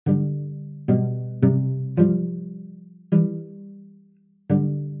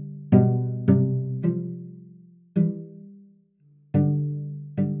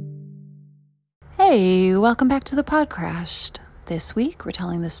Hey, welcome back to the Podcrashed. This week, we're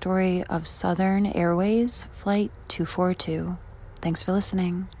telling the story of Southern Airways Flight 242. Thanks for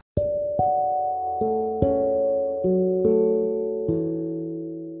listening.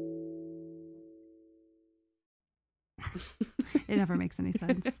 It never makes any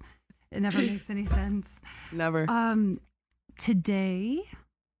sense. It never makes any sense. Never. Today,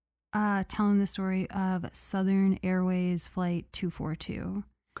 telling the story of Southern Airways Flight 242.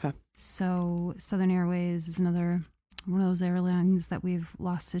 Okay. So Southern Airways is another one of those airlines that we've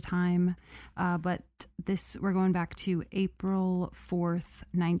lost to time. But we're going back to April 4th,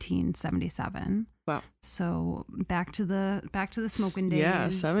 1977. Wow. So back to the smoking days. Yeah,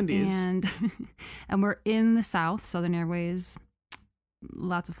 70s. And we're in the South. Southern Airways,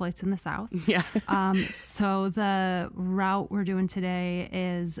 lots of flights in the South. Yeah. So the route we're doing today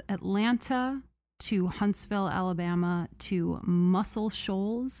is Atlanta to Huntsville, Alabama to Muscle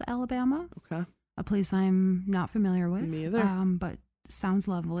Shoals, Alabama. Okay. A place I'm not familiar with. Me either. But sounds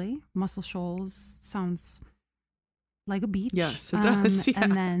lovely. Muscle Shoals sounds like a beach. Yes, it does. Yeah.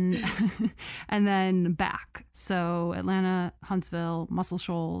 And then back. So Atlanta, Huntsville, Muscle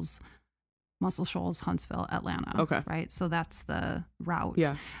Shoals, Huntsville, Atlanta. Okay. Right. So that's the route.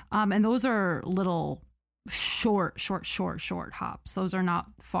 Yeah. And those are little short hops. Those are not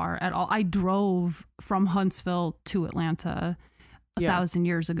far at all. I drove from Huntsville to Atlanta 1,000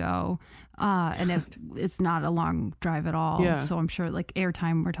 years ago. And it's not a long drive at all. Yeah. So I'm sure like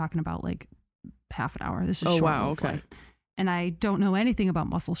airtime, we're talking about like half an hour. This is short. Wow. Okay. Flight. And I don't know anything about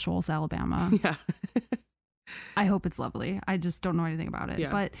Muscle Shoals, Alabama. Yeah. I hope it's lovely. I just don't know anything about it.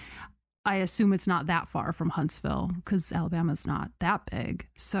 Yeah. But I assume it's not that far from Huntsville because Alabama's not that big.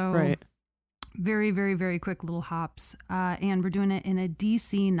 So Right. very, very, very quick little hops. And we're doing it in a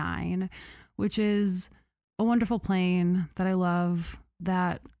DC-9, which is a wonderful plane that I love,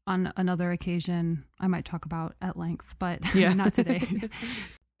 that on another occasion I might talk about at length, but not today.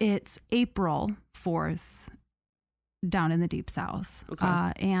 It's April 4th down in the deep South.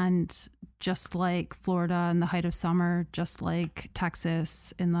 Okay. And just like Florida in the height of summer, just like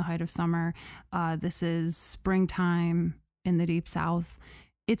Texas in the height of summer, this is springtime in the deep South.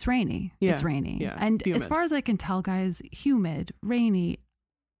 It's rainy. Yeah. It's rainy. Yeah. And Humid. as far as I can tell, guys, humid, rainy.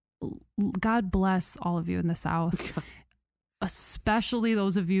 God bless all of you in the South, especially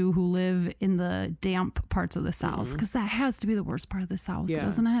those of you who live in the damp parts of the South, because that has to be the worst part of the South,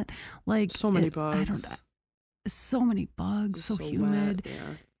 doesn't it? Like so many bugs. So many bugs, so humid. Wet,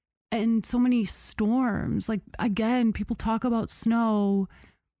 yeah. And so many storms. Like, again, people talk about snow,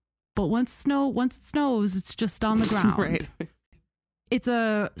 but once it snows, it's just on the ground. Right. It's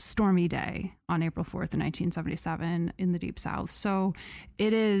a stormy day on April 4th, 1977 in the deep South. So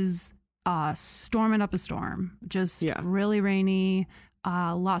it is storming up a storm, just really rainy,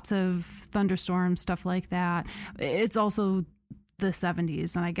 lots of thunderstorms, stuff like that. It's also the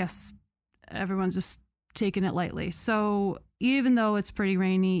 70s, and I guess everyone's just taking it lightly. So even though it's pretty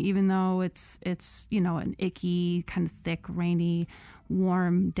rainy, even though it's an icky, kind of thick, rainy,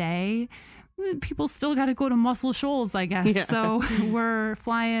 warm day, people still got to go to Muscle Shoals, I guess. Yeah. So we're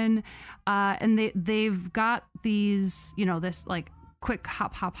flying, and they've got these, this like quick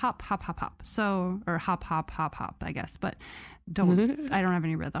hop. So, or hop, I guess, but I don't have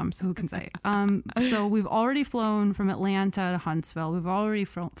any rhythm, so who can say? So we've already flown from Atlanta to Huntsville. We've already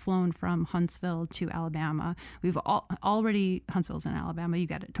flown from Huntsville to Alabama. We've already, Huntsville's in Alabama, you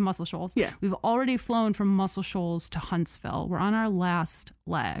get it, to Muscle Shoals. Yeah. We've already flown from Muscle Shoals to Huntsville. We're on our last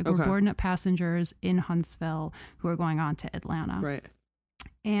leg. Okay. We're boarding up passengers in Huntsville who are going on to Atlanta. Right.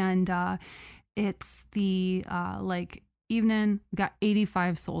 And it's the evening. We got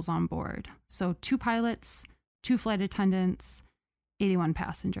 85 souls on board. So 2 pilots, 2 flight attendants, 81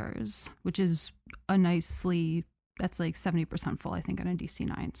 passengers, which is that's like 70% full, I think, on a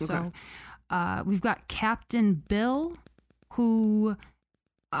DC-9. Okay. So we've got Captain Bill, who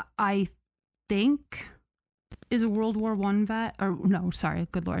I think is a World War I vet, or no, sorry,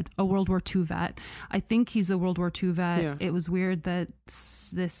 good Lord, a World War II vet. I think he's a World War II vet. Yeah. It was weird that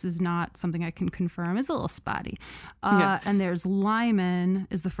this is not something I can confirm. It's a little spotty. And there's Lyman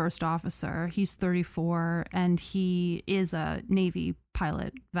is the first officer. He's 34, and he is a Navy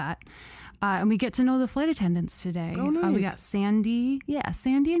pilot vet. And we get to know the flight attendants today. Oh, nice. We got Sandy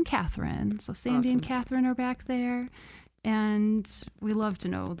and Catherine. So Sandy awesome. and Catherine are back there, and we love to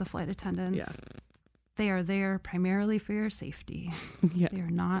know the flight attendants. Yeah. They are there primarily for your safety. Yeah. They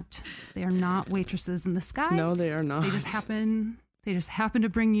are not waitresses in the sky. No, they are not. They just happen to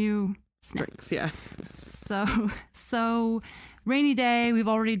bring you snacks. Drinks, yeah. So rainy day, we've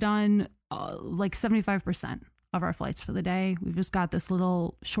already done like 75% of our flights for the day. We've just got this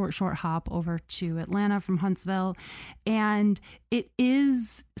little short hop over to Atlanta from Huntsville, and it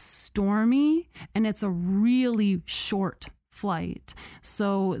is stormy and it's a really short flight.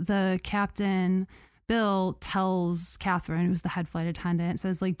 So the captain, Bill, tells Catherine, who's the head flight attendant,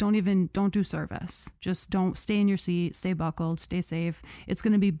 says, like, don't do service. Just don't stay in your seat, stay buckled, stay safe. It's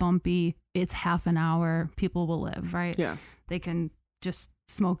going to be bumpy. It's half an hour. People will live, right? Yeah. They can just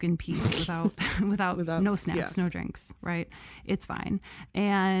smoke in peace without no snacks, no drinks, right? It's fine.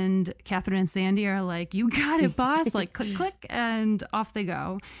 And Catherine and Sandy are like, you got it, boss. Like, click, click, and off they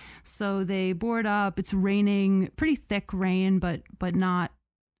go. So they board up. It's raining, pretty thick rain, but not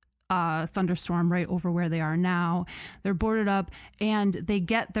thunderstorm right over where they are now. They're boarded up and they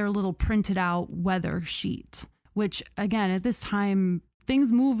get their little printed out weather sheet, which again, at this time,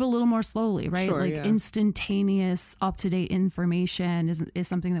 things move a little more slowly, right? Sure, like instantaneous, up-to-date information is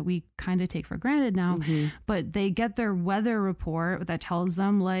something that we kind of take for granted now. Mm-hmm. But they get their weather report that tells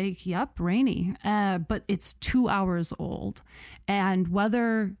them like, yep, rainy, but it's 2 hours old and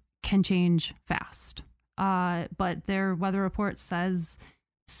weather can change fast. But their weather report says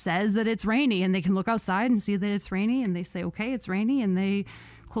that it's rainy, and they can look outside and see that it's rainy, and they say, okay, it's rainy, and they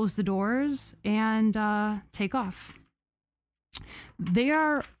close the doors and take off. They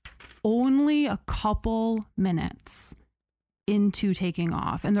are only a couple minutes into taking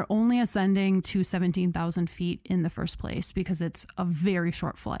off, and they're only ascending to 17,000 feet in the first place because it's a very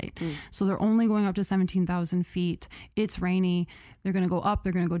short flight. So they're only going up to 17,000 feet. It's rainy. They're going to go up.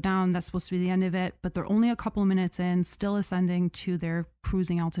 They're going to go down. That's supposed to be the end of it. But they're only a couple of minutes in, still ascending to their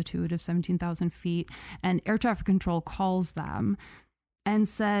cruising altitude of 17,000 feet. And air traffic control calls them and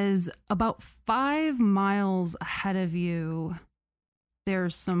says, about 5 miles ahead of you,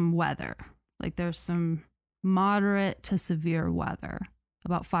 there's some weather. Like, there's some moderate to severe weather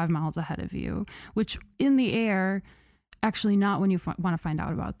about 5 miles ahead of you, which in the air, actually not when you want to find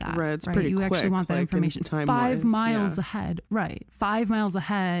out about that. Right, it's pretty you quick, actually want that like, information. 5 miles ahead, right. 5 miles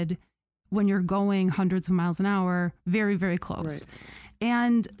ahead when you're going hundreds of miles an hour, very, very close. Right.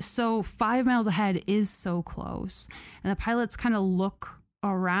 And so 5 miles ahead is so close. And the pilots kind of look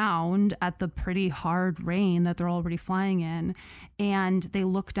around at the pretty hard rain that they're already flying in, and they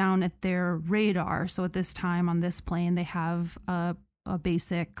look down at their radar. So at this time on this plane, they have a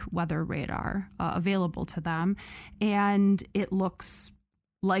basic weather radar available to them, and it looks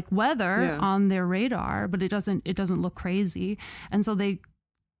like weather on their radar, but it doesn't look crazy. And so they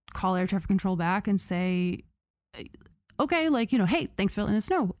call air traffic control back and say, okay, like, hey, thanks for letting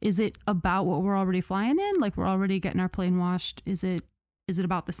us know. Is it about what we're already flying in? Like, we're already getting our plane washed. Is it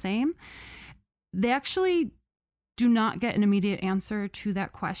about the same? They actually do not get an immediate answer to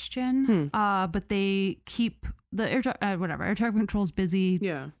that question, but they keep the air traffic control is busy.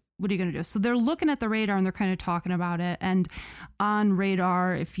 Yeah. What are you going to do? So they're looking at the radar and they're kind of talking about it. And on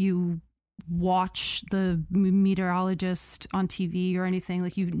radar, if you watch the meteorologist on TV or anything,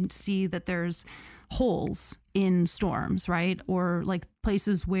 like, you can see that there's holes in storms, right? Or like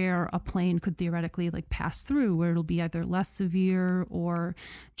places where a plane could theoretically like pass through, where it'll be either less severe or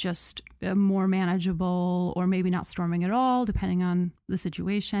just more manageable, or maybe not storming at all, depending on the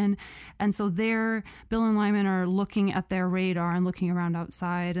situation. And so Bill and Lyman are looking at their radar and looking around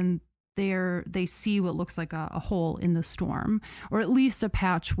outside, and they see what looks like a hole in the storm, or at least a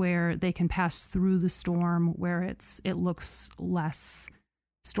patch where they can pass through the storm where it looks less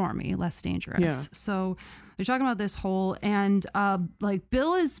stormy, less dangerous. Yeah. So they're talking about this hole, and like,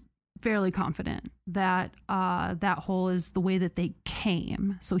 Bill is fairly confident that that hole is the way that they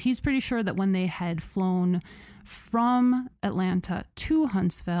came. So he's pretty sure that when they had flown from Atlanta to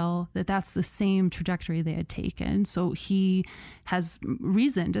Huntsville, that's the same trajectory they had taken. So he has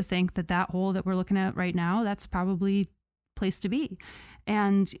reason to think that hole that we're looking at right now, that's probably place to be.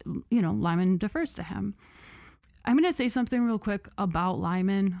 And, Lyman defers to him. I'm going to say something real quick about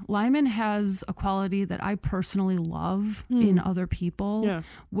Lyman. Lyman has a quality that I personally love in other people,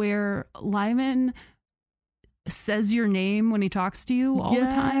 where Lyman says your name when he talks to you all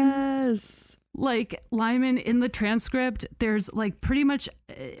the time. Yes. Like, Lyman, in the transcript, there's like pretty much,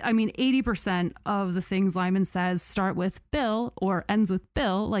 80% of the things Lyman says start with Bill or ends with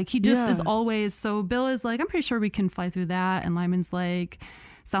Bill. Like, he just is always, so Bill is like, I'm pretty sure we can fly through that. And Lyman's like,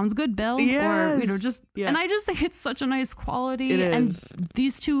 sounds good, Bill. Yes. Or, and I just think it's such a nice quality. It is. And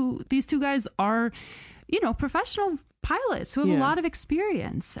these two guys are, professional pilots who have a lot of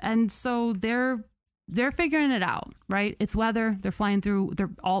experience. And so they're figuring it out, right? It's weather. They're flying through.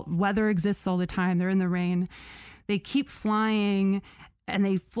 Weather exists all the time. They're in the rain. They keep flying, and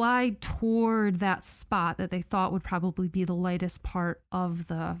they fly toward that spot that they thought would probably be the lightest part of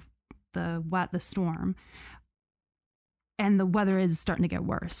the storm. and the weather is starting to get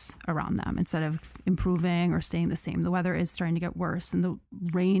worse around them instead of improving or staying the same. The weather is starting to get worse, and the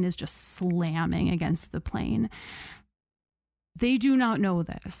rain is just slamming against the plane. They do not know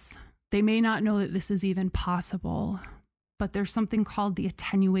this. They may not know that this is even possible, but there's something called the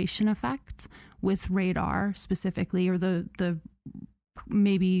attenuation effect with radar specifically, or the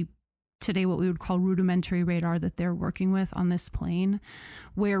maybe today what we would call rudimentary radar that they're working with on this plane,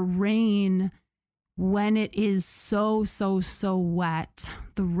 where rain, when it is so wet,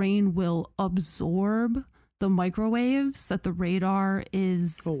 the rain will absorb the microwaves that the radar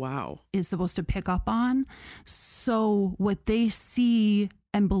is supposed to pick up on. So what they see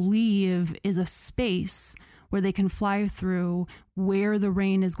and believe is a space where they can fly through where the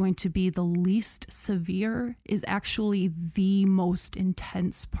rain is going to be the least severe is actually the most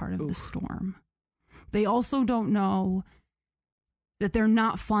intense part of the storm. They also don't know that they're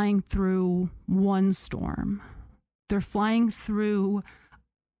not flying through one storm. They're flying through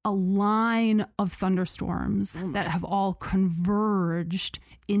a line of thunderstorms that have all converged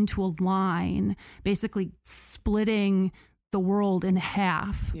into a line, basically splitting the world in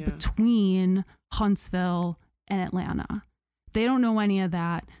half between Huntsville and Atlanta. They don't know any of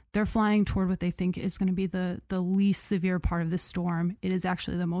that. They're flying toward what they think is going to be the least severe part of the storm. It is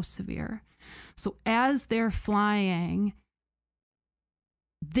actually the most severe. So as they're flying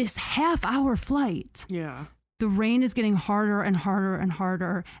this half-hour flight, the rain is getting harder and harder and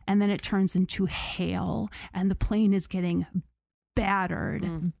harder, and then it turns into hail, and the plane is getting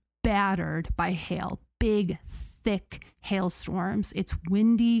battered by hail. Big, thick hailstorms. It's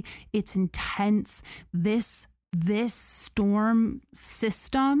windy. It's intense. This storm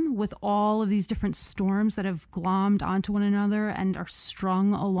system, with all of these different storms that have glommed onto one another and are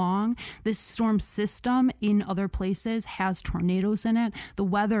strung along, this storm system in other places has tornadoes in it. The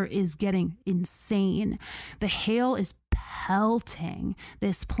weather is getting insane. The hail is pelting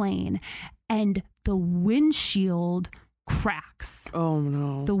this plane, and the windshield cracks. Oh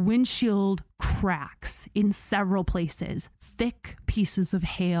no. The windshield cracks in several places. Thick pieces of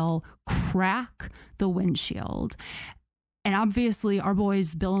hail crack the windshield. And obviously our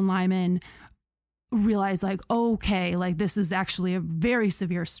boys, Bill and Lyman, realize like, okay, like this is actually a very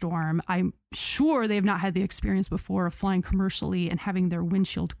severe storm. I'm sure they've not had the experience before of flying commercially and having their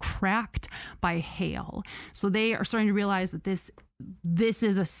windshield cracked by hail. So they are starting to realize that this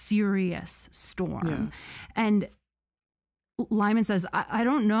is a serious storm. Yeah. And Lyman says, I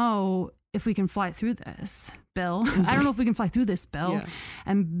don't know if we can fly through this, Bill. I don't know if we can fly through this, Bill. Yeah.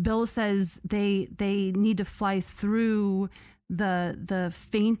 And Bill says they need to fly through the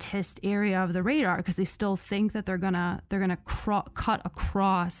faintest area of the radar because they still think that they're gonna cut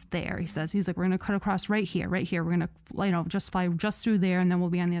across there. He's like, we're gonna cut across right here. We're gonna just fly just through there, and then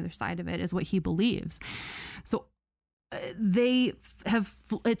we'll be on the other side of it, is what he believes. So they have,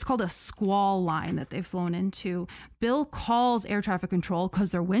 it's called a squall line that they've flown into. Bill calls air traffic control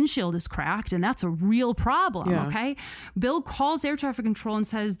because their windshield is cracked, and that's a real problem. Yeah. Okay. Bill calls air traffic control and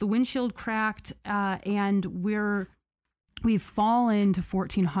says the windshield cracked, and we've fallen to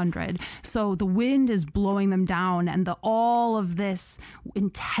 1400. So the wind is blowing them down, and all of this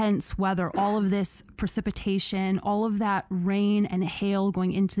intense weather, all of this precipitation, all of that rain and hail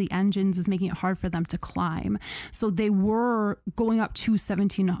going into the engines is making it hard for them to climb. So they were going up to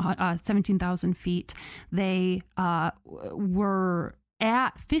 17,000 feet. They were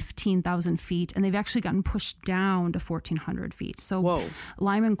at 15,000 feet, and they've actually gotten pushed down to 1,400 feet. So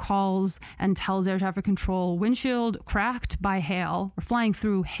Lyman calls and tells air traffic control, windshield cracked by hail. We're flying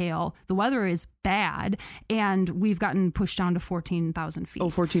through hail. The weather is bad, and we've gotten pushed down to 14,000 feet. Oh,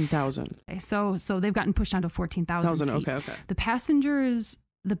 14,000. Okay, so they've gotten pushed down to 14,000 feet. Okay. The passengers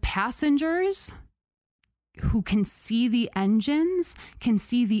who can see the engines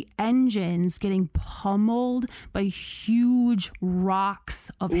getting pummeled by huge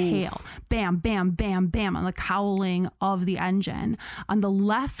rocks of hail. Bam, bam, bam, bam on the cowling of the engine. On the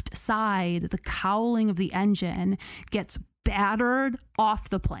left side, the cowling of the engine gets battered off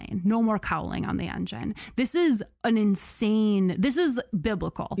the plane. No more cowling on the engine. This is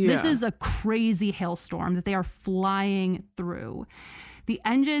biblical. Yeah. This is a crazy hailstorm that they are flying through. The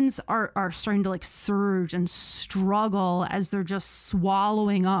engines are starting to like surge and struggle as they're just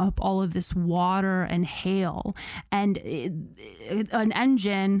swallowing up all of this water and hail. And an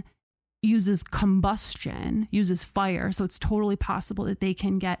engine uses combustion, uses fire. So it's totally possible that they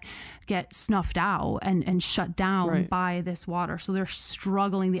can get snuffed out and shut down by this water. So they're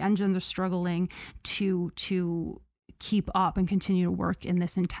struggling. The engines are struggling to keep up and continue to work in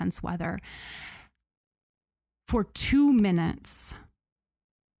this intense weather. For 2 minutes,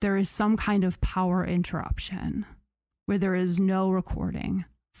 there is some kind of power interruption where there is no recording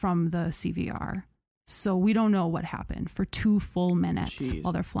from the CVR. So we don't know what happened for 2 full minutes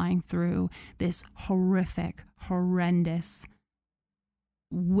while they're flying through this horrific, horrendous,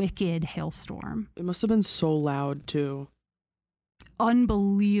 wicked hailstorm. It must have been so loud too.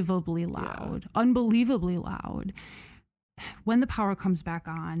 Unbelievably loud. Yeah. Unbelievably loud. When the power comes back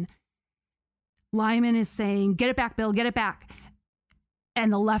on, Lyman is saying, "Get it back, Bill, get it back." And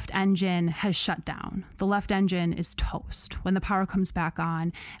the left engine has shut down. The left engine is toast. When the power comes back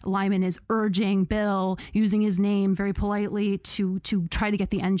on, Lyman is urging Bill, using his name very politely, to try to get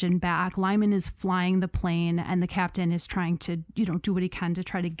the engine back. Lyman is flying the plane, and the captain is trying to, do what he can to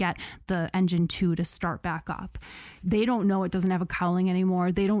try to get the engine 2 to start back up. They don't know it doesn't have a cowling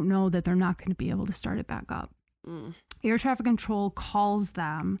anymore. They don't know that they're not going to be able to start it back up. Air traffic control calls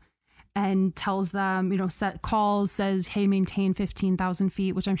them and tells them, says, hey, maintain 15,000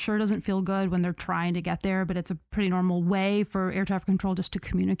 feet, which I'm sure doesn't feel good when they're trying to get there, but it's a pretty normal way for air traffic control just to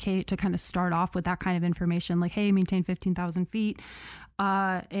communicate, to kind of start off with that kind of information, like, hey, maintain 15,000 feet.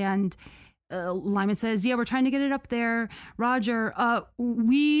 And Lyman says, yeah, we're trying to get it up there. Roger,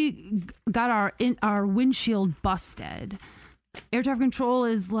 we got our windshield busted. Air traffic control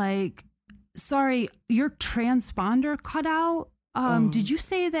is like, sorry, your transponder cut out? Did you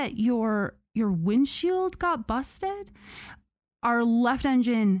say that your windshield got busted? Our left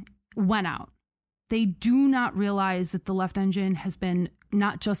engine went out. They do not realize that the left engine has been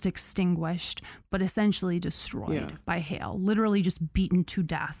not just extinguished, but essentially destroyed by hail, literally just beaten to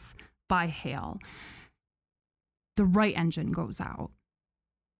death by hail. The right engine goes out.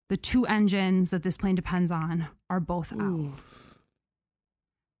 The 2 engines that this plane depends on are both out.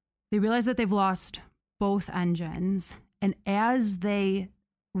 They realize that they've lost both engines. And as they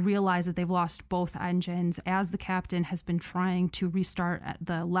realize that they've lost both engines, as the captain has been trying to restart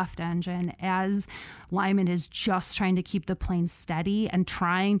the left engine, as Lyman is just trying to keep the plane steady and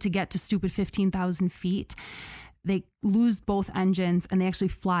trying to get to stupid 15,000 feet, they lose both engines and they actually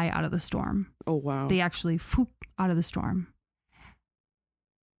fly out of the storm. Oh, wow. They actually out of the storm.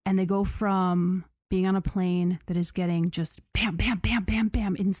 And they go from being on a plane that is getting just bam, bam, bam, bam,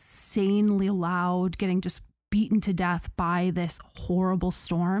 bam, insanely loud, getting just beaten to death by this horrible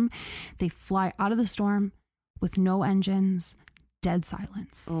storm. They fly out of the storm with no engines, dead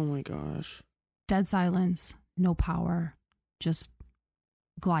silence. Oh my gosh. Dead silence, no power, just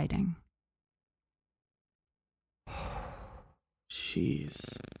gliding.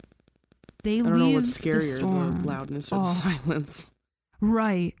 Jeez. I don't know what's scarier, the loudness or the silence.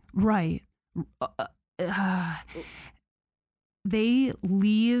 Right. They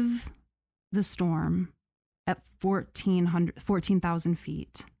leave the storm at 14,000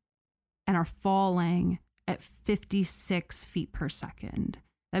 feet and are falling at 56 feet per second.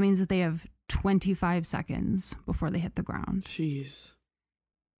 That means that they have 25 seconds before they hit the ground. Jeez.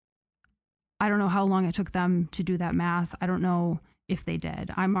 I don't know how long it took them to do that math. I don't know if they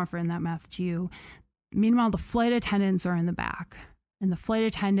did. I'm offering that math to you. Meanwhile, the flight attendants are in the back, and the flight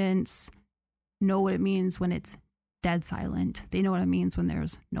attendants know what it means when it's dead silent. They know what it means when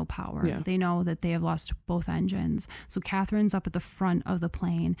there's no power. Yeah. They know that they have lost both engines. So Catherine's up at the front of the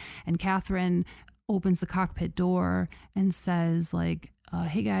plane, and Catherine opens the cockpit door and says, like,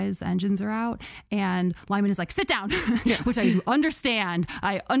 hey guys, the engines are out. And Lyman is like, sit down, which I understand.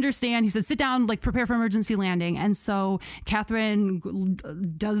 He said, sit down, like prepare for emergency landing. And so Catherine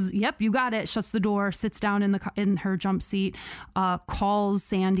does, yep, you got it. Shuts the door, sits down in her jump seat, calls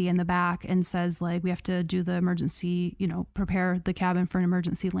Sandy in the back and says, like, we have to do the emergency, prepare the cabin for an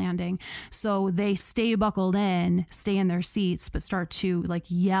emergency landing. So they stay buckled in, stay in their seats, but start to like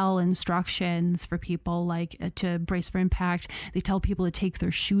yell instructions for people, like to brace for impact. They tell people to take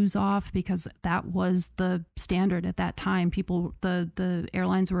their shoes off because that was the standard at that time. The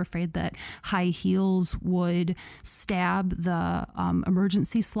airlines were afraid that high heels would stab the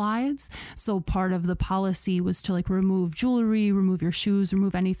emergency slides. So part of the policy was to like remove jewelry, remove your shoes,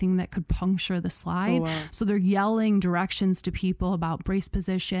 remove anything that could puncture the slide. Oh, wow. So they're yelling directions to people about brace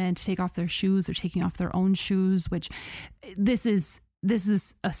position, to take off their shoes. They're taking off their own shoes, which this is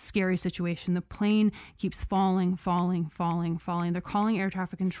a scary situation. The plane keeps falling. They're calling air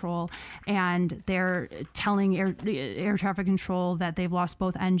traffic control and they're telling air traffic control that they've lost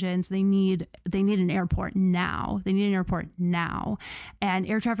both engines. They need an airport now. And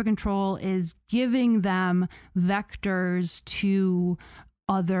air traffic control is giving them vectors to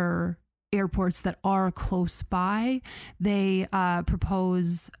other airports that are close by. They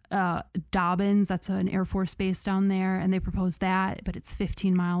propose Dobbins, that's an Air Force base down there, and they propose that, but it's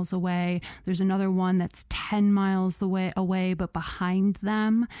 15 miles away. There's another one that's 10 miles away, but behind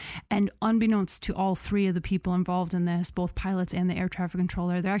them. And unbeknownst to all three of the people involved in this, both pilots and the air traffic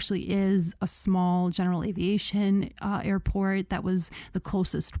controller, there actually is a small general aviation airport that was the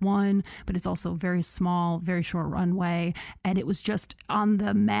closest one, but it's also very small, very short runway. And it was just on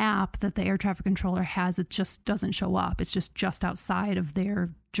the map that the air traffic controller has, it just doesn't show up. It's just outside of their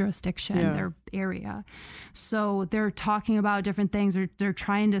jurisdiction, their area. So they're talking about different things. They're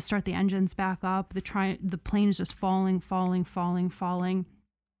trying to start the engines back up. The plane is just falling.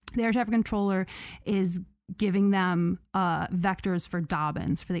 The air traffic controller is giving them vectors for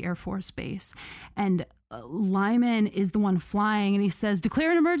Dobbins, for the Air Force base. And Lyman is the one flying, and he says,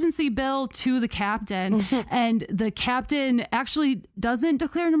 "Declare an emergency, Bill," to the captain. And the captain actually doesn't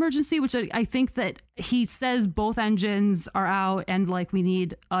declare an emergency, which I think that he says both engines are out and like we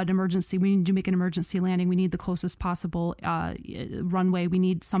need an emergency. We need to make an emergency landing. We need the closest possible runway. We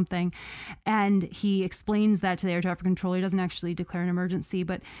need something. And he explains that to the air traffic controller. He doesn't actually declare an emergency,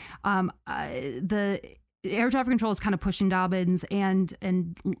 but the air traffic control is kind of pushing Dobbins, and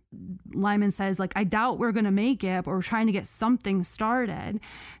Lyman says, like, "I doubt we're going to make it, but we're trying to get something started."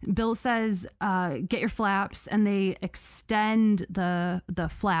 Bill says, "Get your flaps," and they extend the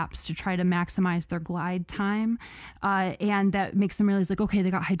flaps to try to maximize their glide time. And that makes them realize, like, okay, they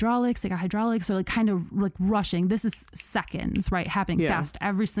got hydraulics. They're like kind of like rushing. This is seconds, right? Happening fast.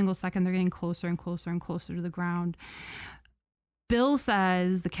 Every single second they're getting closer and closer and closer to the ground. Bill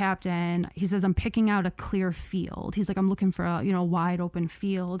says, the captain, he says, "I'm picking out a clear field." He's like, "I'm looking for a, wide open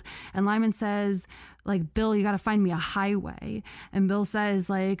field." And Lyman says, like, "Bill, you got to find me a highway." And Bill says,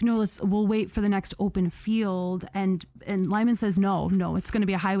 like, "No, we'll wait for the next open field." And Lyman says, no, it's going to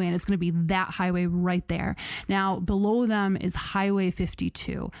be a highway, and it's going to be that highway right there. Now, below them is Highway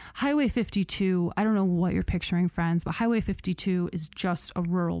 52. Highway 52, I don't know what you're picturing, friends, but Highway 52 is just a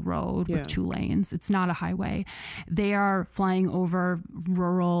rural road with 2 lanes. It's not a highway. They are flying over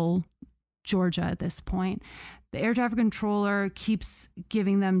rural Georgia at this point. The air traffic controller keeps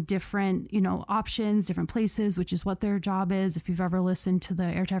giving them different, options, different places, which is what their job is. If you've ever listened to the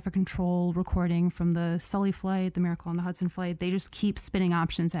air traffic control recording from the Sully flight, the Miracle on the Hudson flight, they just keep spitting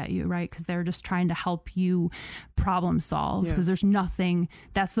options at you, right? Because they're just trying to help you problem solve, because there's nothing,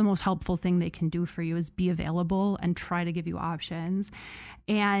 that's the most helpful thing they can do for you, is be available and try to give you options.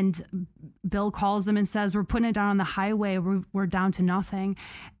 And Bill calls them and says, "We're putting it down on the highway. We're down to nothing."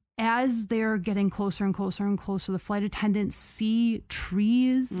 As they're getting closer and closer and closer, the flight attendants see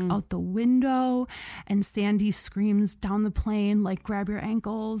trees out the window, and Sandy screams down the plane, like, "Grab your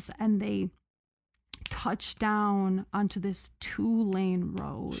ankles," and they touch down onto this 2-lane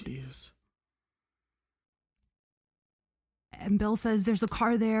road. Jeez. And Bill says, "There's a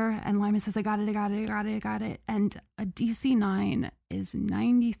car there," and Lyman says, I got it. And a DC-9 is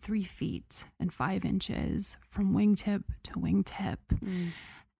 93 feet and 5 inches from wingtip to wingtip.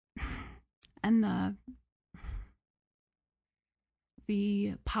 And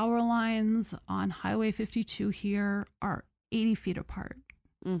the power lines on Highway 52 here are 80 feet apart.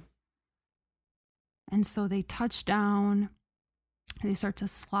 And so they touch down, they start to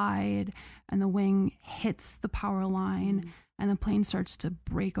slide, and the wing hits the power line, and the plane starts to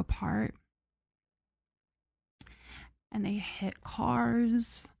break apart. And they hit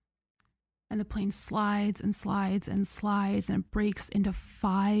cars, and the plane slides and slides and slides, and it breaks into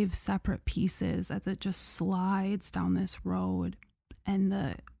 5 separate pieces as it just slides down this road. And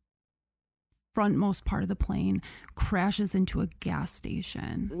the frontmost part of the plane crashes into a gas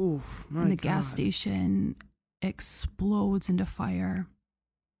station. Oof, my and the God. Gas station explodes into fire.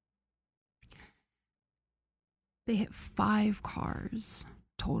 They hit 5 cars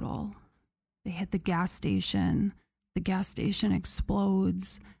total. They hit the gas station. The gas station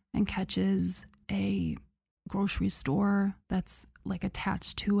explodes and catches a grocery store that's like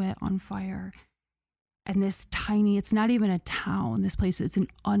attached to it on fire. And this tiny, it's not even a town, this place, it's an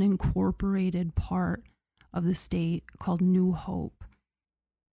unincorporated part of the state called New Hope.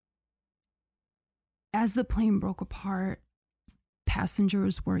 As the plane broke apart,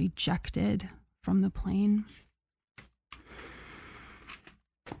 passengers were ejected from the plane.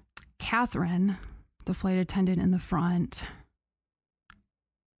 Catherine, the flight attendant in the front,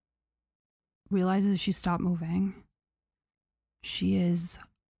 realizes she stopped moving. She is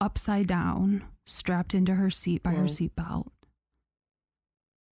upside down, strapped into her seat by her seatbelt.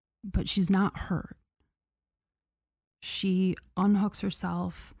 But she's not hurt. She unhooks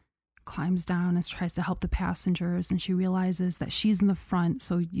herself, climbs down and tries to help the passengers, and she realizes that she's in the front.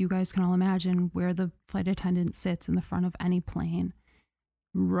 So you guys can all imagine where the flight attendant sits in the front of any plane,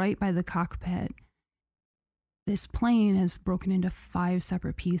 right by the cockpit. This plane is broken into 5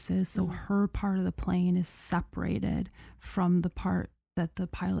 separate pieces, so her part of the plane is separated from the part that the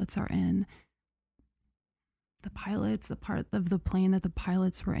pilots are in. The part of the plane that the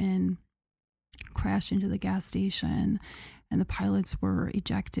pilots were in, crashed into the gas station, and the pilots were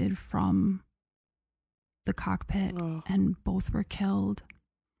ejected from the cockpit, and both were killed.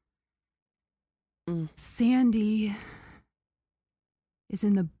 Sandy is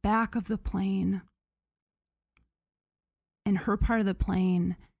in the back of the plane, and her part of the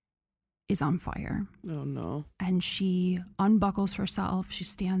plane is on fire. Oh, no. And she unbuckles herself. She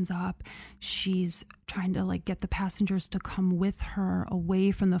stands up. She's trying to like get the passengers to come with her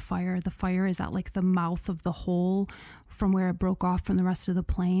away from the fire. The fire is at like the mouth of the hole from where it broke off from the rest of the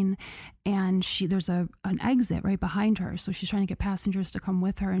plane. And there's an exit right behind her. So she's trying to get passengers to come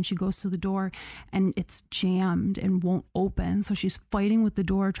with her. And she goes to the door and it's jammed and won't open. So she's fighting with the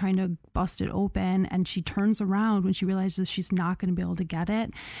door, trying to bust it open. And she turns around when she realizes she's not going to be able to get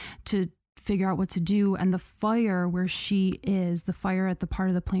it, to figure out what to do. And the fire where she is, the fire at the part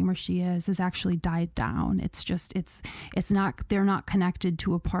of the plane where she is actually died down. It's just, it's not, they're not connected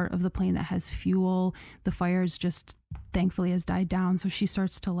to a part of the plane that has fuel. The fire's just thankfully has died down. So she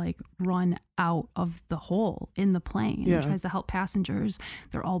starts to like run out of the hole in the plane and tries to help passengers.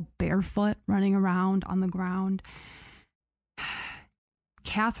 They're all barefoot running around on the ground.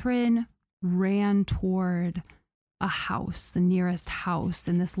 Catherine ran toward a house, the nearest house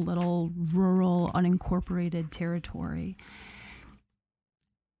in this little rural unincorporated territory.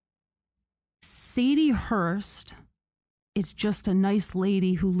 Sadie Hurst is just a nice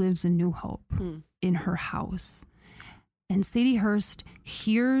lady who lives in New Hope in her house. And Sadie Hurst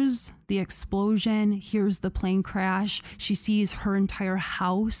hears the explosion, hears the plane crash. She sees her entire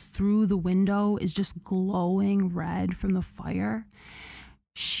house through the window is just glowing red from the fire.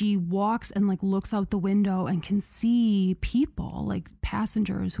 She walks and like looks out the window and can see people, like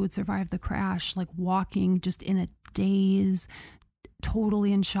passengers who had survived the crash, like walking just in a daze,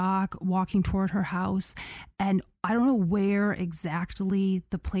 totally in shock, walking toward her house. And I don't know where exactly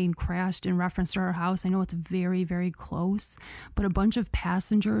the plane crashed in reference to her house. I know it's very, very close, but a bunch of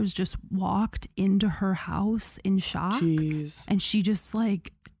passengers just walked into her house in shock. Jeez. And she just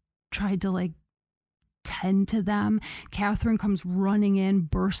like tried to like tend to them. Catherine comes running in,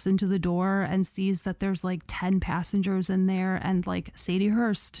 bursts into the door and sees that there's like 10 passengers in there, and like Sadie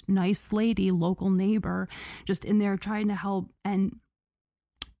Hurst, nice lady, local neighbor, just in there trying to help. And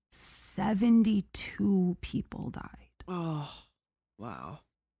 72 people died. Oh, wow.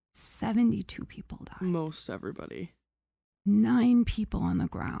 72 people died. Most everybody. 9 people on the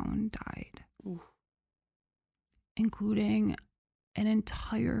ground died. Ooh. Including an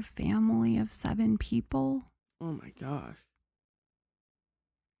entire family of 7 people. Oh my gosh.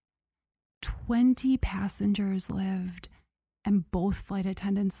 20 passengers lived, and both flight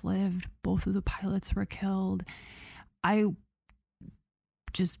attendants lived. Both of the pilots were killed. I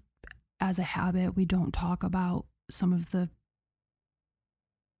just, as a habit, we don't talk about some of the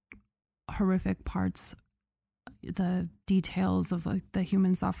horrific parts, the details of like the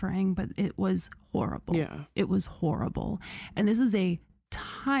human suffering, but it was horrible. Yeah. It was horrible. And this is a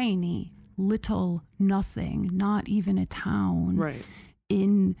tiny little nothing, not even a town, right,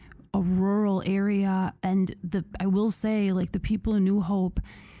 in a rural area. And I will say, like, the people in New Hope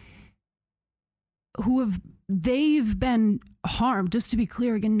they've been harmed. Just to be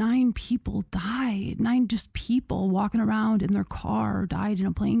clear again, 9 people died. 9 just people walking around in their car died in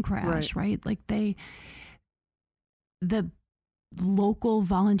a plane crash, right? Like the local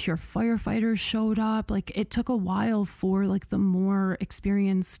volunteer firefighters showed up. Like, it took a while for like the more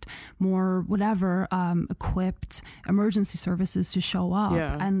experienced, more whatever equipped emergency services to show up.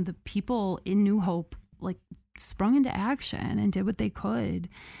 Yeah. And the people in New Hope like sprung into action and did what they could.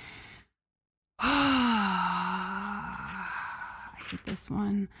 I hate this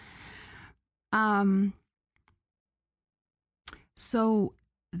one. So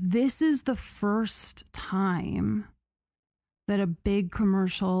this is the first time that a big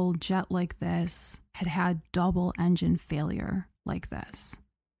commercial jet like this had double engine failure like this,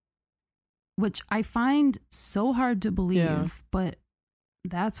 which I find so hard to believe, but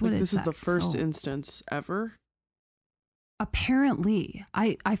that's what this it's. This is the first instance ever. Apparently,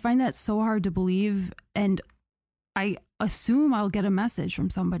 I find that so hard to believe, and I assume I'll get a message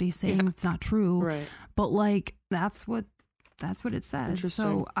from somebody saying it's not true. Right. But like that's what it says.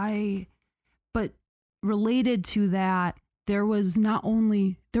 So but related to that, there was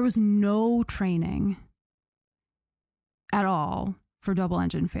no training at all for double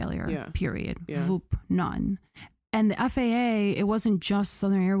engine failure, period. Voop, none. And the FAA, it wasn't just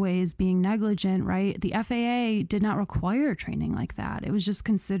Southern Airways being negligent, right? The FAA did not require training like that. It was just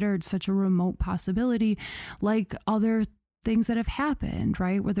considered such a remote possibility, like other things that have happened,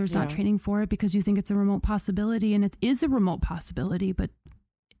 right? Where there's not training for it because you think it's a remote possibility, and it is a remote possibility, but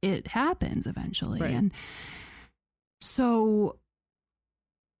it happens eventually. Right. And so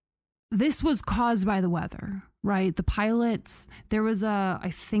this was caused by the weather, right? The pilots, there was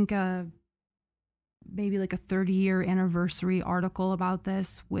maybe like a 30-year anniversary article about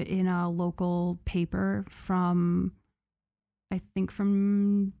this in a local paper from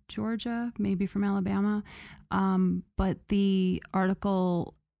Georgia, maybe from Alabama. But the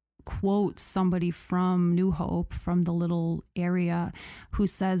article quotes somebody from New Hope, from the little area, who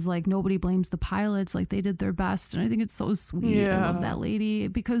says, like, nobody blames the pilots, like they did their best. And I think it's so sweet. I love that lady,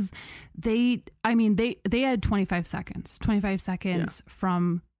 because they had 25 seconds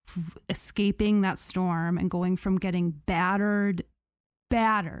from escaping that storm and going from getting battered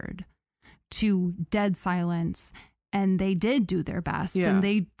to dead silence. And they did do their best. And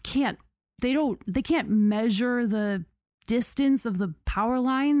they can't measure the distance of the power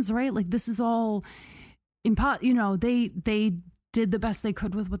lines, right? Like, this is all they did the best they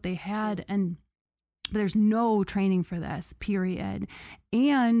could with what they had, and there's no training for this, period.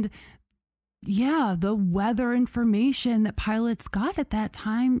 And the weather information that pilots got at that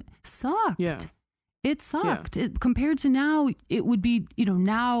time sucked. It sucked. Compared to now, it would be,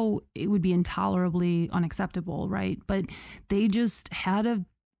 now it would be intolerably unacceptable, right? But they just had a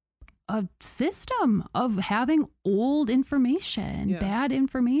system of having old information, bad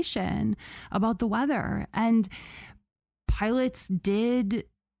information about the weather. And pilots did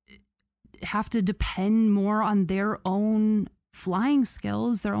have to depend more on their own flying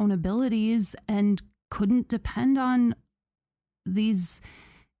skills, their own abilities, and couldn't depend on these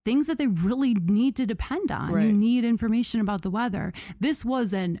things that they really need to depend on. Right. You need information about the weather. This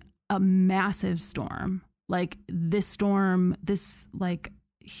was a massive storm. Like, this storm, like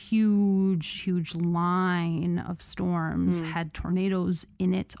huge line of storms had tornadoes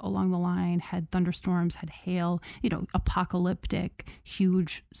in it along the line, had thunderstorms, had hail, apocalyptic,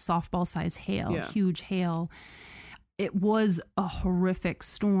 huge softball size hail, huge hail. It was a horrific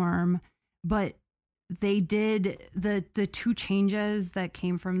storm, but they did the two changes that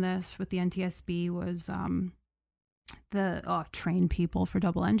came from this with the NTSB was train people for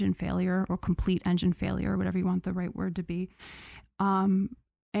double engine failure or complete engine failure, whatever you want the right word to be,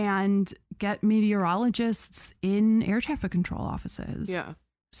 and get meteorologists in air traffic control offices. Yeah.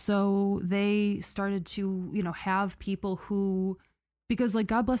 So they started to, have people who, because, like,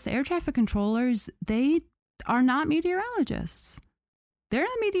 God bless the air traffic controllers, they are not meteorologists. They're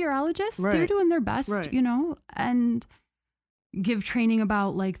not meteorologists. Right. They're doing their best, and give training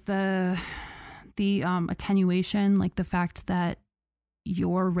about, like, the attenuation, like the fact that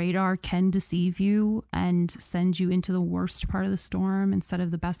your radar can deceive you and send you into the worst part of the storm instead of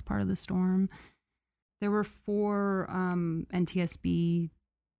the best part of the storm. There were 4 NTSB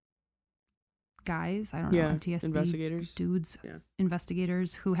guys, I don't know, NTSB investigators, dudes,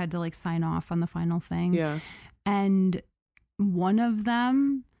 investigators who had to, like, sign off on the final thing. Yeah. And one of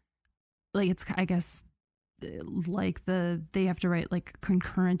them, like, it's, I guess, like they have to write, like,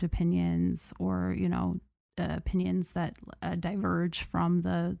 concurrent opinions or, opinions that diverge from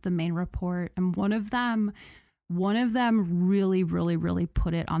the main report. And one of them really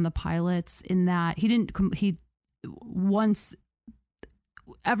put it on the pilots in that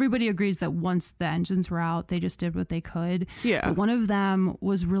everybody agrees that once the engines were out, they just did what they could. Yeah. But one of them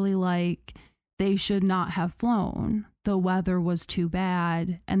was really like, they should not have flown. The weather was too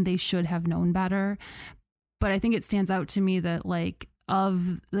bad and they should have known better. But I think it stands out to me that, like,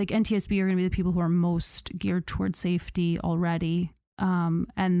 NTSB are going to be the people who are most geared toward safety already. And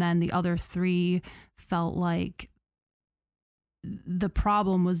then the other 3 felt like the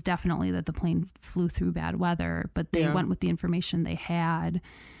problem was definitely that the plane flew through bad weather, but they went with the information they had.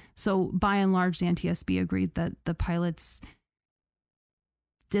 So by and large, the NTSB agreed that the pilots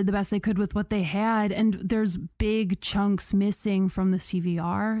did the best they could with what they had. And there's big chunks missing from the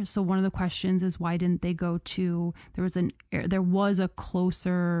CVR. So one of the questions is, why didn't they go to, there was a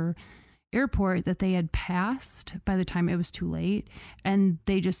closer airport that they had passed by the time it was too late. And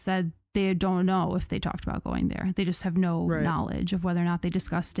they just said they don't know if they talked about going there. They just have no knowledge of whether or not they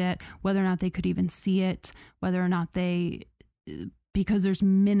discussed it, whether or not they could even see it, whether or not because there's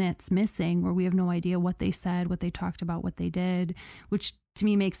minutes missing where we have no idea what they said, what they talked about, what they did, which to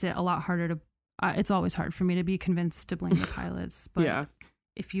me makes it a lot harder to it's always hard for me to be convinced to blame the pilots. But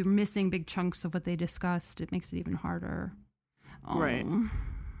if you're missing big chunks of what they discussed, it makes it even harder. Right.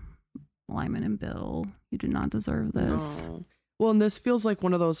 Lyman and Bill, you do not deserve this. No. Well, and this feels like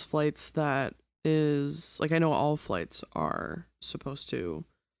one of those flights that is, like, I know all flights are supposed to,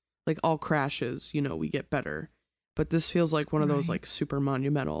 like, all crashes, you know, we get better. But this feels like one of those, like, super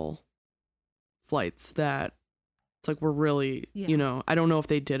monumental flights that it's like we're really, you know, I don't know if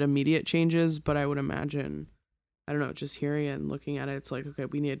they did immediate changes, but I would imagine, I don't know, just hearing it and looking at it, it's like, okay,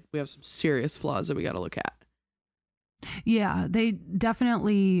 we have some serious flaws that we got to look at. Yeah, they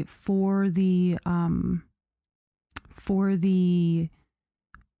definitely for the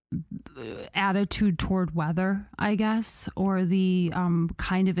attitude toward weather, I guess, or the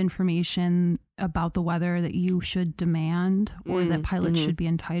kind of information about the weather that you should demand or that pilots should be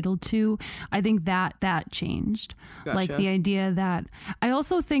entitled to. I think that changed. Gotcha. Like the idea that I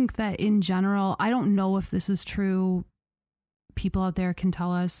also think that in general, I don't know if this is true. People out there can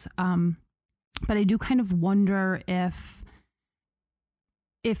tell us. But I do kind of wonder if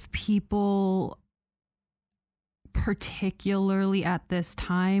people, particularly at this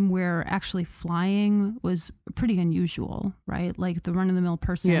time where actually flying was pretty unusual, right? Like the run-of-the-mill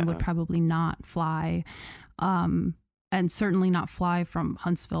person would probably not fly, and certainly not fly from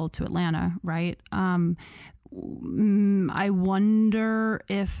Huntsville to Atlanta, right? I wonder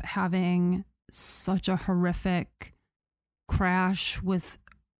if having such a horrific crash with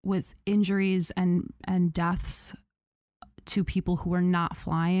injuries and deaths to people who are not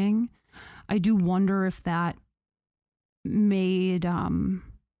flying, I do wonder if that made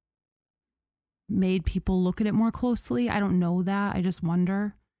people look at it more closely. I don't know that. I just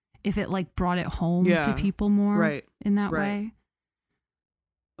wonder if it like brought it home to people more in that way.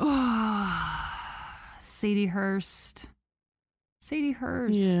 Oh, Sadie Hurst.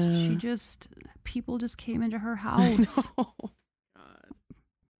 Yeah. People just came into her house.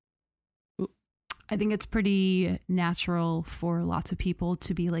 I think it's pretty natural for lots of people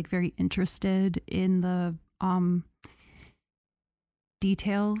to be like very interested in the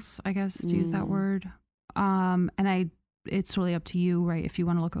details, I guess, to use that word. And it's really up to you, right? If you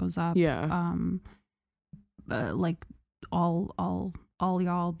want to look those up. Yeah. Like all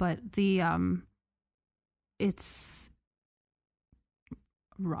y'all, but it's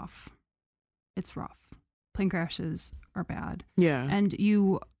rough. It's rough. Plane crashes are bad. Yeah. And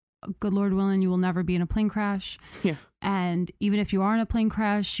good Lord willing, you will never be in a plane crash. Yeah. And even if you are in a plane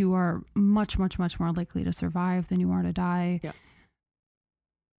crash, you are much, much, much more likely to survive than you are to die. Yeah.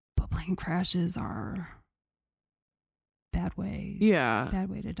 But plane crashes are bad way. Yeah. Bad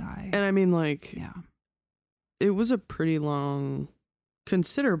way to die. And I mean, like, it was a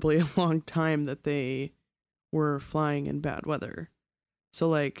considerably long time that they were flying in bad weather. So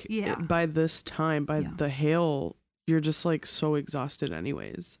like by this time, the hail, you're just like so exhausted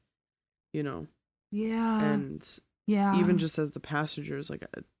anyways, you know? Yeah. And even just as the passengers, like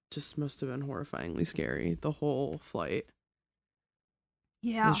it just must have been horrifyingly scary, the whole flight.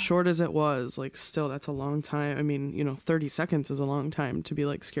 Yeah. As short as it was, like still that's a long time. I mean, you know, 30 seconds is a long time to be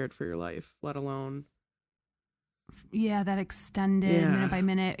like scared for your life, let alone. Yeah, that extended minute by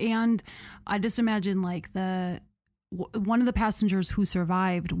minute. And I just imagine like one of the passengers who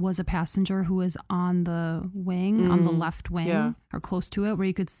survived was a passenger who was on the wing, on the left wing or close to it where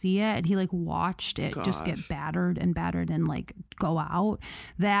you could see it. And he like watched it just get battered and like go out.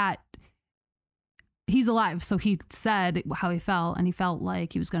 That he's alive. So he said how he felt and he felt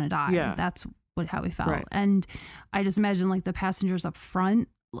like he was going to die. Yeah. That's how he felt. Right. And I just imagine like the passengers up front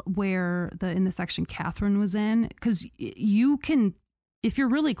where in the section Catherine was in, because you can, if you're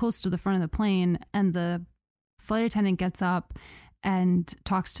really close to the front of the plane and the flight attendant gets up and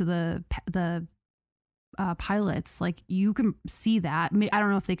talks to the pilots, like you can see that. I don't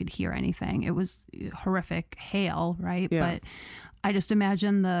know if they could hear anything. It was horrific hail, right? Yeah. But I just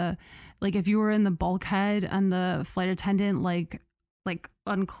imagine like if you were in the bulkhead and the flight attendant like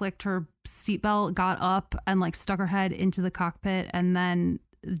unclicked her seatbelt, got up and like stuck her head into the cockpit and then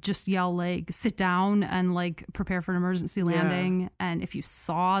just yell like sit down and like prepare for an emergency landing. And if you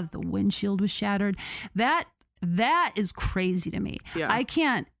saw that the windshield was shattered, that is crazy to me. I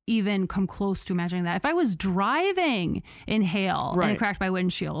can't even come close to imagining that. If I was driving in hail and it cracked my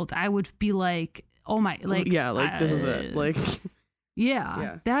windshield, I would be like, oh my, like this is it, like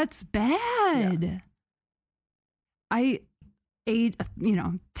that's bad. Ages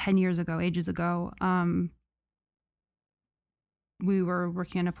ago, we were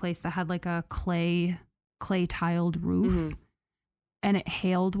working in a place that had like a clay tiled roof, and it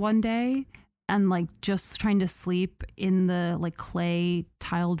hailed one day, and like just trying to sleep in the like clay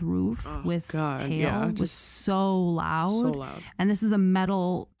tiled roof with hail was so loud. So loud. And this is a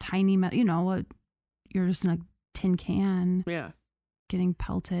metal, tiny metal, you're just in a tin can. Yeah. Getting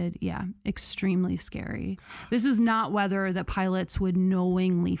pelted. Yeah. Extremely scary. This is not weather that pilots would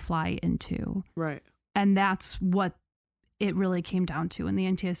knowingly fly into. Right. And that's what it really came down to. And the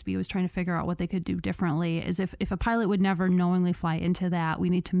NTSB was trying to figure out what they could do differently, is if a pilot would never knowingly fly into that, we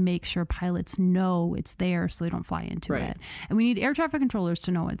need to make sure pilots know it's there so they don't fly into it. And we need air traffic controllers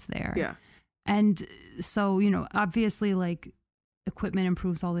to know it's there. Yeah. And so, obviously like equipment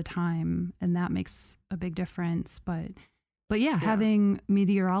improves all the time and that makes a big difference. But yeah, having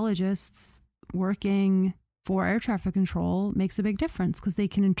meteorologists working for air traffic control makes a big difference because they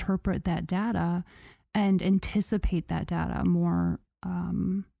can interpret that data and anticipate that data more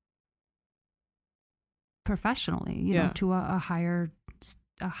professionally, to a higher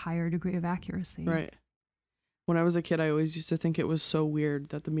degree of accuracy. Right. When I was a kid, I always used to think it was so weird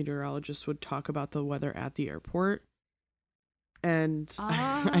that the meteorologists would talk about the weather at the airport. And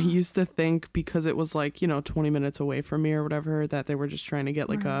I used to think because it was like, 20 minutes away from me or whatever, that they were just trying to get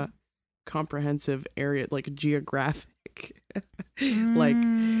like a comprehensive area, like a geographic like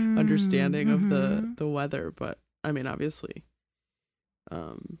understanding of the weather. But I mean, obviously.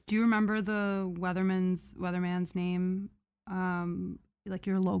 Do you remember the weatherman's name? Like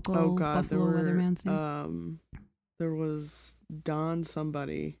your local Buffalo weatherman's name? There was Don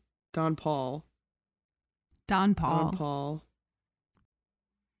Paul.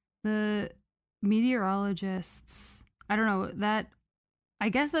 The meteorologists, I don't know, I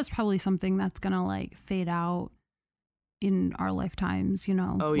guess that's probably something that's gonna like fade out in our lifetimes,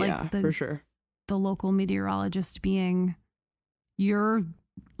 Oh like yeah, for sure. The local meteorologist being your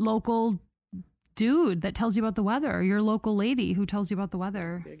local dude that tells you about the weather, your local lady who tells you about the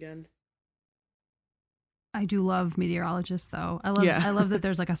weather. Again. I do love meteorologists though. I love that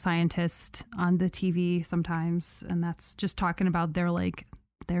there's like a scientist on the TV sometimes, and that's just talking about their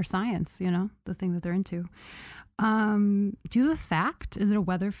science, the thing that they're into. Do you have a fact? Is it a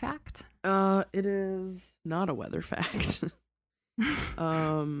weather fact? It is not a weather fact. Hold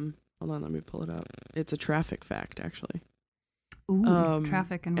on, let me pull it up. It's a traffic fact, actually. Ooh,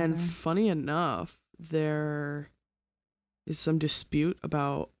 traffic and weather. And funny enough, there is some dispute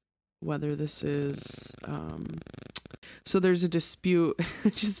about whether this is so there's a dispute.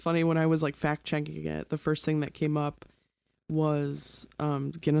 Which is funny. When I was like fact checking it, the first thing that came up was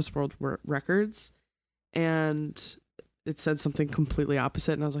Guinness World Records, and it said something completely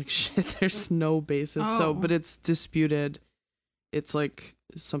opposite, and I was like, shit, there's no basis. So but it's disputed. It's like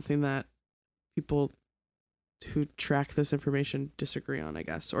something that people who track this information disagree on, I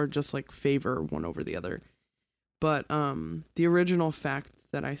guess, or just like favor one over the other. But the original fact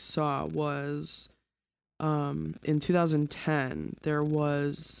that I saw was in 2010 there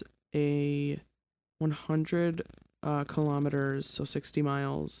was a 100 kilometers, so 60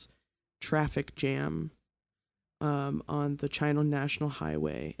 miles, traffic jam on the China National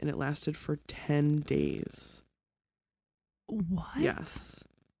Highway, and it lasted for 10 days. What? Yes.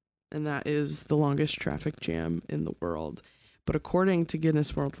 And that is the longest traffic jam in the world. But according to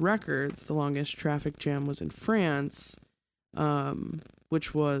Guinness World Records, the longest traffic jam was in France,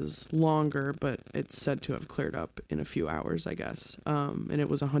 which was longer, but it's said to have cleared up in a few hours, I guess. And it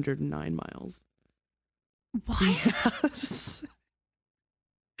was 109 miles. What? Yes.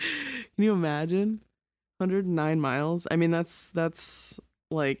 Can you imagine? 109 miles? I mean, that's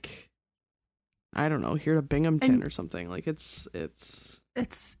like, I don't know, here to Binghamton or something. Like it's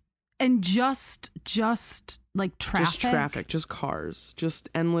and just like traffic. Just traffic, just cars, just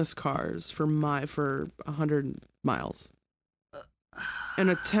endless cars for 100 miles. And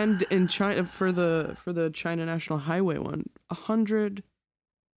a 10 in China for the China National Highway one,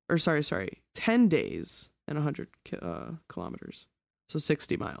 10 days and 100 kilometers. So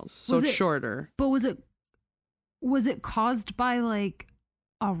 60 miles. So it's shorter. But was it caused by like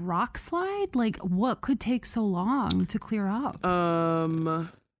a rock slide? Like what could take so long to clear up?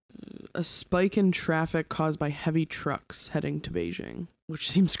 A spike in traffic caused by heavy trucks heading to Beijing, which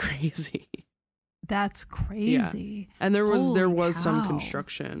seems crazy. That's crazy. Yeah. And there was some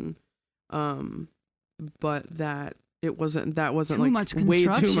construction, but that wasn't too like much way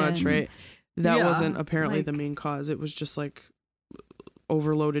too much, right? That wasn't apparently the main cause. It was just like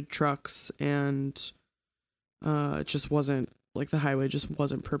overloaded trucks, and it just wasn't like the highway just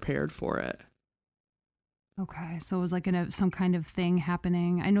wasn't prepared for it. Okay, so it was like some kind of thing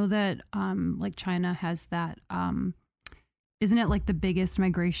happening. I know that like China has that isn't it like the biggest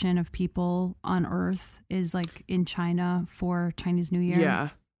migration of people on Earth is like in China for Chinese New Year? Yeah.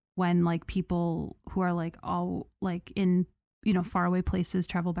 when like people who are like all like in, you know, faraway places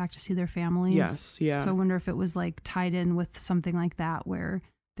travel back to see their families. Yes. Yeah. So I wonder if it was like tied in with something like that, where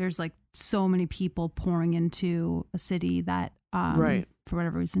there's like so many people pouring into a city that right. for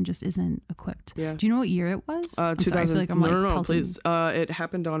whatever reason just isn't equipped. Yeah. Do you know what year it was? 2000. Sorry, I feel like I'm No, please. It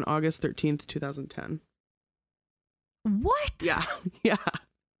happened on August 13th, 2010. What? Yeah. Yeah.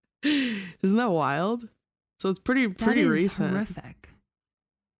 Isn't that wild? So it's pretty that is recent. Horrific.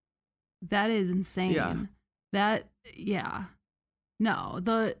 That is insane. Yeah.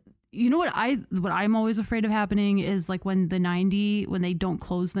 No, you know what I'm always afraid of happening is like when they don't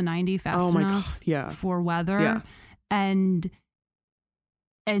close the 90 fast enough for weather. Yeah.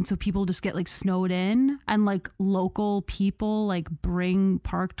 And so people just get like snowed in, and like local people like bring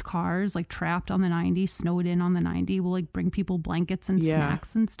parked cars like trapped on the 90, snowed in on the 90, will like bring people blankets and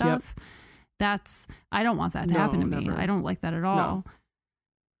snacks and stuff. Yep. I don't want that to happen to me. I don't like that at all. No.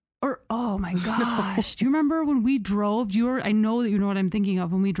 Or, oh my gosh, do you remember when we drove? I know that you know what I'm thinking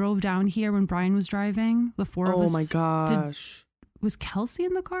of. When we drove down here, when Brian was driving, the four of us. Oh my gosh. Was Kelsey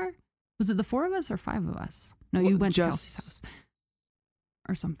in the car? Was it the four of us or five of us? No, you went to Kelsey's house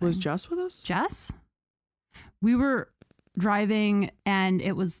or something. Was Jess with us? Jess? We were driving, and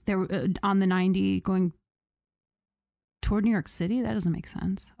it was there on the 90 going toward New York City. That doesn't make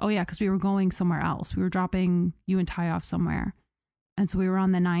sense. Oh yeah, because we were going somewhere else. We were dropping you and Ty off somewhere. And so we were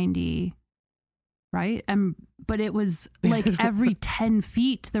on the 90, right? But it was like every 10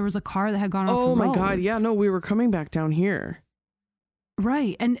 feet, there was a car that had gone off the road. Oh my God. Yeah, no, we were coming back down here.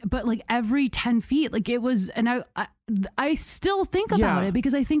 Right. But like every 10 feet, like it was, and I still think about it,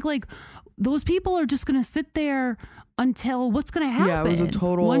 because I think like those people are just going to sit there until what's going to happen. Yeah, it was a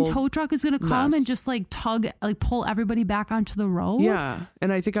total one tow truck is going to come mess. and just like pull everybody back onto the road. Yeah.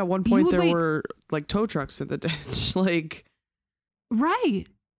 And I think at one point there were like tow trucks in the ditch. Like, right.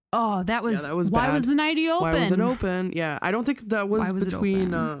 Oh, that was why bad. Was the 90 open? Why was it open? Yeah. I don't think that was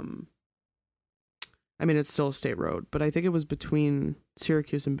between, I mean, it's still a state road, but I think it was between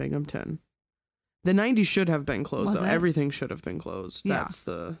Syracuse and Binghamton. The 90 should have been closed. So everything should have been closed. Yeah.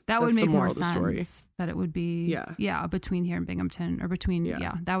 That would make more sense that it would be between here and Binghamton, or between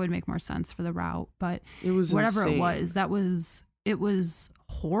that would make more sense for the route. But it was whatever insane. It was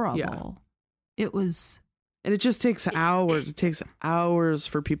horrible. Yeah. It was. And it just takes hours. It takes hours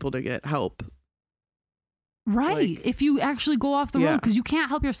for people to get help. Right. Like, if you actually go off the road, because you can't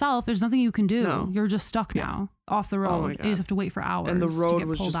help yourself. There's nothing you can do. No. You're just stuck now off the road. Oh my God. You just have to wait for hours. And the road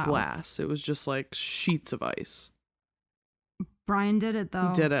was just glass. It was just like sheets of ice. Brian did it though.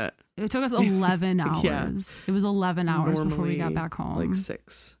 He did it. It took us 11 hours. Yeah. It was 11 hours Normally, before we got back home. Like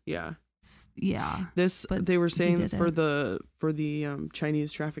 6. Yeah. Yeah. They were saying for the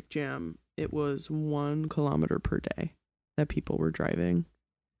Chinese traffic jam, it was 1 kilometer per day that people were driving.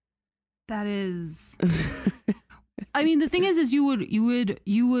 That is, I mean, the thing is you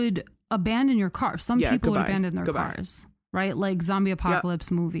would abandon your car. Some people would abandon their cars, right? Like zombie apocalypse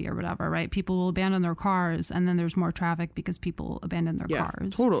movie or whatever, right? People will abandon their cars, and then there's more traffic because people abandon their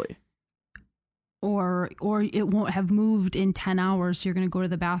cars. Totally. Or it won't have moved in 10 hours, so you're going to go to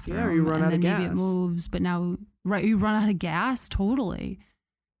the bathroom. Yeah, or you run out of gas. Maybe it moves, but now, right, you run out of gas. Totally.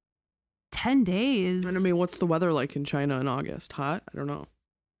 10 days. And I mean, what's the weather like in China in August? Hot? I don't know.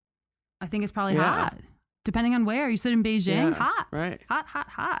 I think it's probably hot. Depending on where. You sit in Beijing, hot. Right.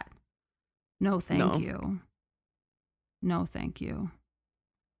 Hot. No, thank you. No, thank you.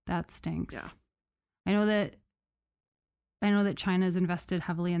 That stinks. Yeah. I know that China's invested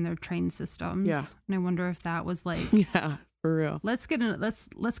heavily in their train systems. Yeah. And I wonder if that was like yeah, for real. Let's get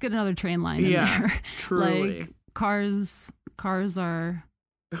another train line in there. Truly. Like cars are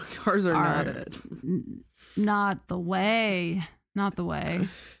not it. Not the way. Not the way.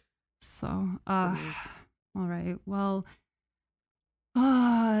 So, all right. Well,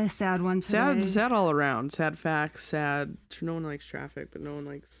 sad one today. Sad all around. Sad facts. Sad. No one likes traffic, but no one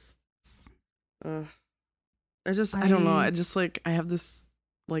likes. I don't know. I just like I have this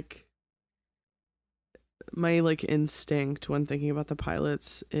like my like instinct when thinking about the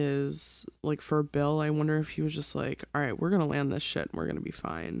pilots is like for Bill. I wonder if he was just like, all right, we're gonna land this shit and we're gonna be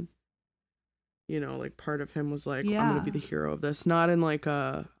fine. You know, like part of him was like, I'm going to be the hero of this. Not in like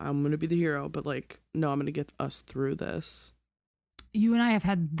I'm going to be the hero, but like, no, I'm going to get us through this. You and I have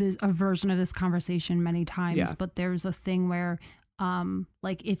had a version of this conversation many times, but there's a thing where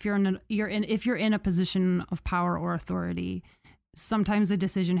like if you're in a position of power or authority, sometimes a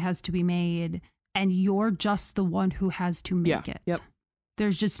decision has to be made and you're just the one who has to make it. Yep.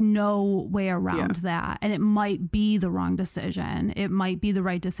 There's just no way around that. And it might be the wrong decision. It might be the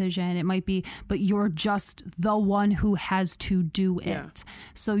right decision. It might be, but you're just the one who has to do it. Yeah.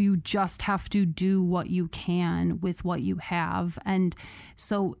 So you just have to do what you can with what you have. And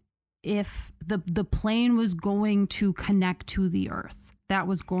so if the plane was going to connect to the earth, that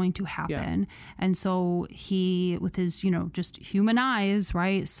was going to happen. And so he, with his, just human eyes,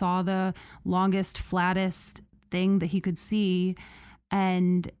 right, saw the longest, flattest thing that he could see.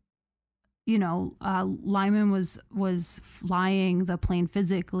 And, Lyman was flying the plane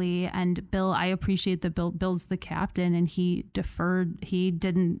physically, and Bill, I appreciate that Bill's the captain, and he deferred. He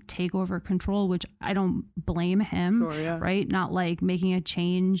didn't take over control, which I don't blame him, right? Not like making a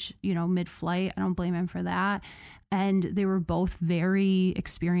change, mid-flight. I don't blame him for that. And they were both very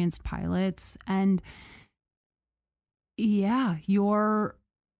experienced pilots. And yeah, you're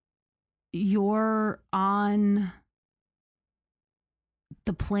on...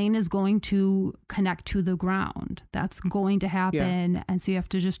 The plane is going to connect to the ground. That's going to happen. Yeah. And so you have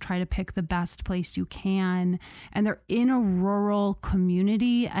to just try to pick the best place you can. And they're in a rural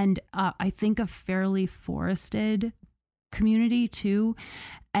community, and I think a fairly forested community too.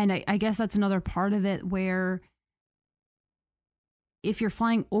 And I guess that's another part of it, where if you're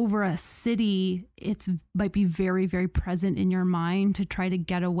flying over a city, it might be very, very present in your mind to try to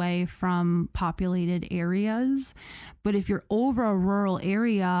get away from populated areas. But if you're over a rural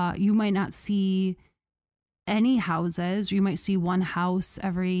area, you might not see any houses. You might see one house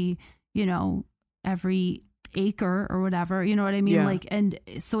every acre or whatever. You know what I mean? Yeah. And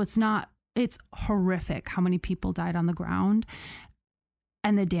so it's horrific how many people died on the ground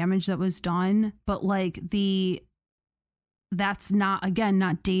and the damage that was done. But that's not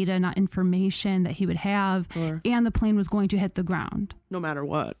data, not information that he would have. Sure. And the plane was going to hit the ground. No matter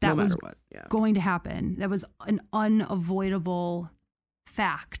what. Yeah. Going to happen. That was an unavoidable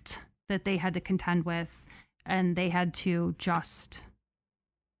fact that they had to contend with. And they had to just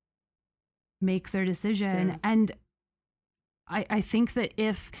make their decision. Yeah. And I think that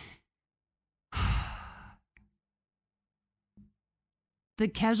if the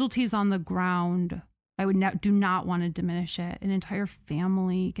casualties on the ground, I do not want to diminish it. An entire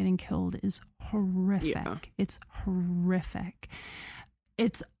family getting killed is horrific. Yeah. It's horrific.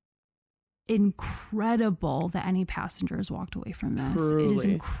 It's incredible that any passengers walked away from this. Truly. It is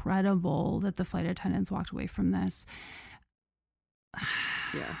incredible that the flight attendants walked away from this.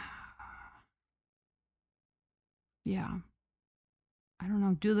 Yeah. Yeah. I don't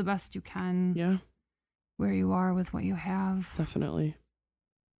know. Do the best you can. Yeah. Where you are with what you have. Definitely.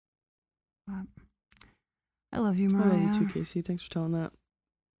 But I love you, Mariah. I love you too, Casey. Thanks for telling that.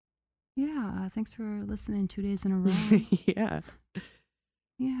 Yeah. Thanks for listening 2 days in a row. Yeah.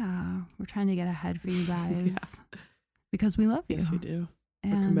 Yeah. We're trying to get ahead for you guys. Because we love you. Yes, we do.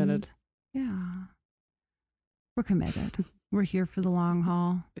 We're committed. Yeah. We're committed. We're here for the long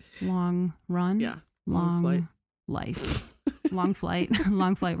haul, long run. Yeah. Long flight. Life. Long flight.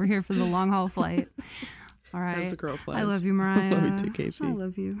 Long flight. We're here for the long haul flight. All right. As the crow flies. I love you, Mariah. I love you too, Casey. I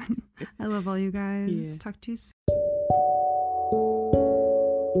love you. I love all you guys. Yeah. Talk to you soon.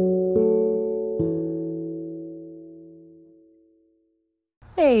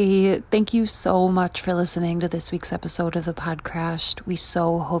 Hey, thank you so much for listening to this week's episode of The Pod Crashed. We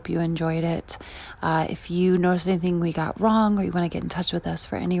so hope you enjoyed it. If you noticed anything we got wrong or you want to get in touch with us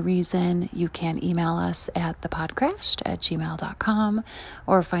for any reason, you can email us at thepodcrashed@gmail.com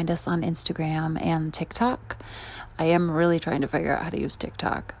or find us on Instagram and TikTok. I am really trying to figure out how to use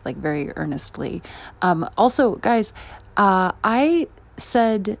TikTok, like very earnestly. Also, guys, I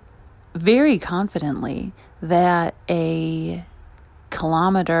said very confidently that a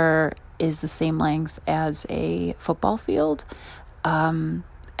kilometer is the same length as a football field.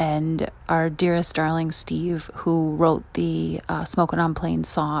 And our dearest darling Steve, who wrote the Smokin' on Planes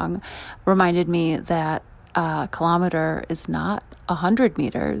song, reminded me that a kilometer is not 100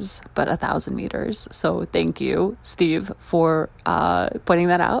 meters, but 1,000 meters. So thank you, Steve, for pointing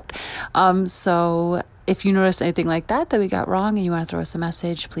that out. So if you notice anything like that we got wrong and you want to throw us a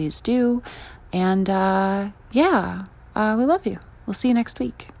message, please do. And we love you. We'll see you next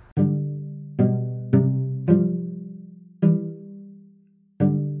week.